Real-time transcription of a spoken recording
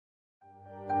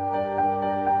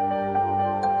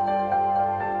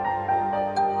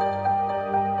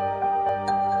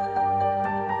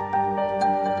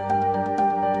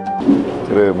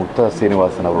திரு முக்தா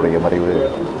ஸ்ரீனிவாசன் அவருடைய மறைவு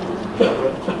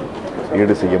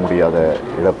ஈடு செய்ய முடியாத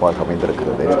இழப்பாக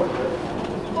அமைந்திருக்கிறது.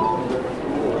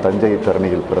 தஞ்சை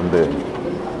தரணியில் பிறந்து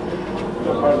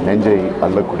நெஞ்சை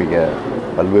அள்ளக்கூடிய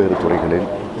பல்வேறு துறைகளில்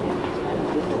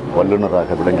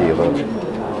வல்லுநராக விளங்கியவர்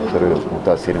திரு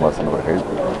முக்தா ஸ்ரீனிவாசன் அவர்கள்.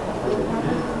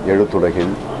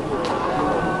 எழுத்துலகில்,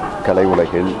 கலை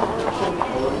உலகில்,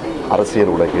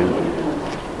 அரசியல் உலகில்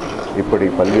இப்படி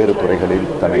பல்வேறு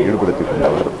துறைகளில் தன்னை ஈடுபடுத்திக்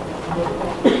கொண்டவர்.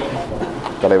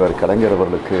 தலைவர் கலைஞர்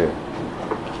அவர்களுக்கு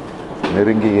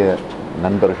நெருங்கிய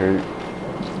நண்பர்கள்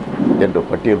என்று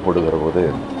பட்டியல் போடுகிற போது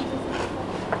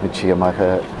நிச்சயமாக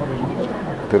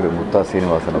திரு முக்தா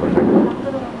ஸ்ரீனிவாசன் அவர்கள்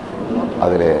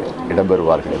அதில்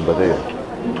இடம்பெறுவார்கள் என்பது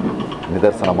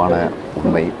நிதர்சனமான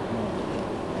உண்மை.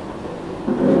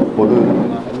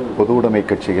 பொது உடைமை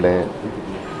கட்சியிலே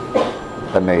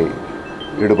தன்னை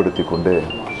ஈடுபடுத்தி கொண்டு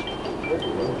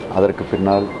அதற்கு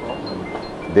பின்னால்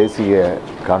தேசிய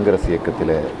காங்கிரஸ்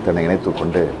இயக்கத்தில் தன்னை இணைத்து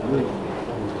கொண்டு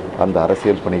அந்த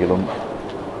அரசியல் பணிகளும்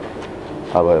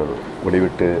அவர்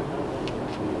வெளிவிட்டு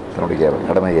தன்னுடைய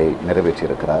கடமையை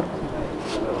நிறைவேற்றியிருக்கிறார்.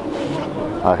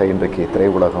 ஆக இன்றைக்கு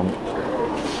திரையுலகம்,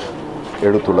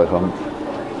 எழுத்துலகம்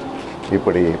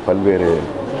இப்படி பல்வேறு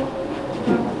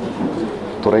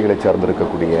துறைகளை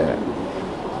சார்ந்திருக்கக்கூடிய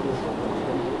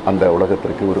அந்த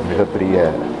உலகத்திற்கு ஒரு மிகப்பெரிய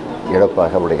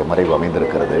இழப்பாக அவருடைய மறைவு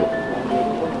அமைந்திருக்கிறது.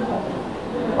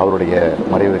 அவருடைய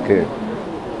மறைவுக்கு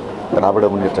திராவிட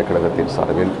முன்னேற்றக் கழகத்தின்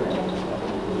சார்பில்,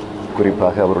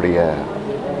 குறிப்பாக அவருடைய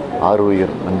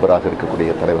ஆருயிர் நண்பராக இருக்கக்கூடிய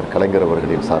தலைவர் கலைஞர்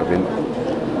அவர்களின் சார்பில்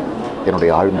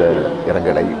என்னுடைய ஆழ்ந்த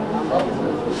இரங்கலை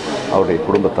அவருடைய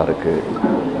குடும்பத்தாருக்கு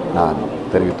நான்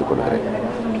தெரிவித்துக் கொள்கிறேன்.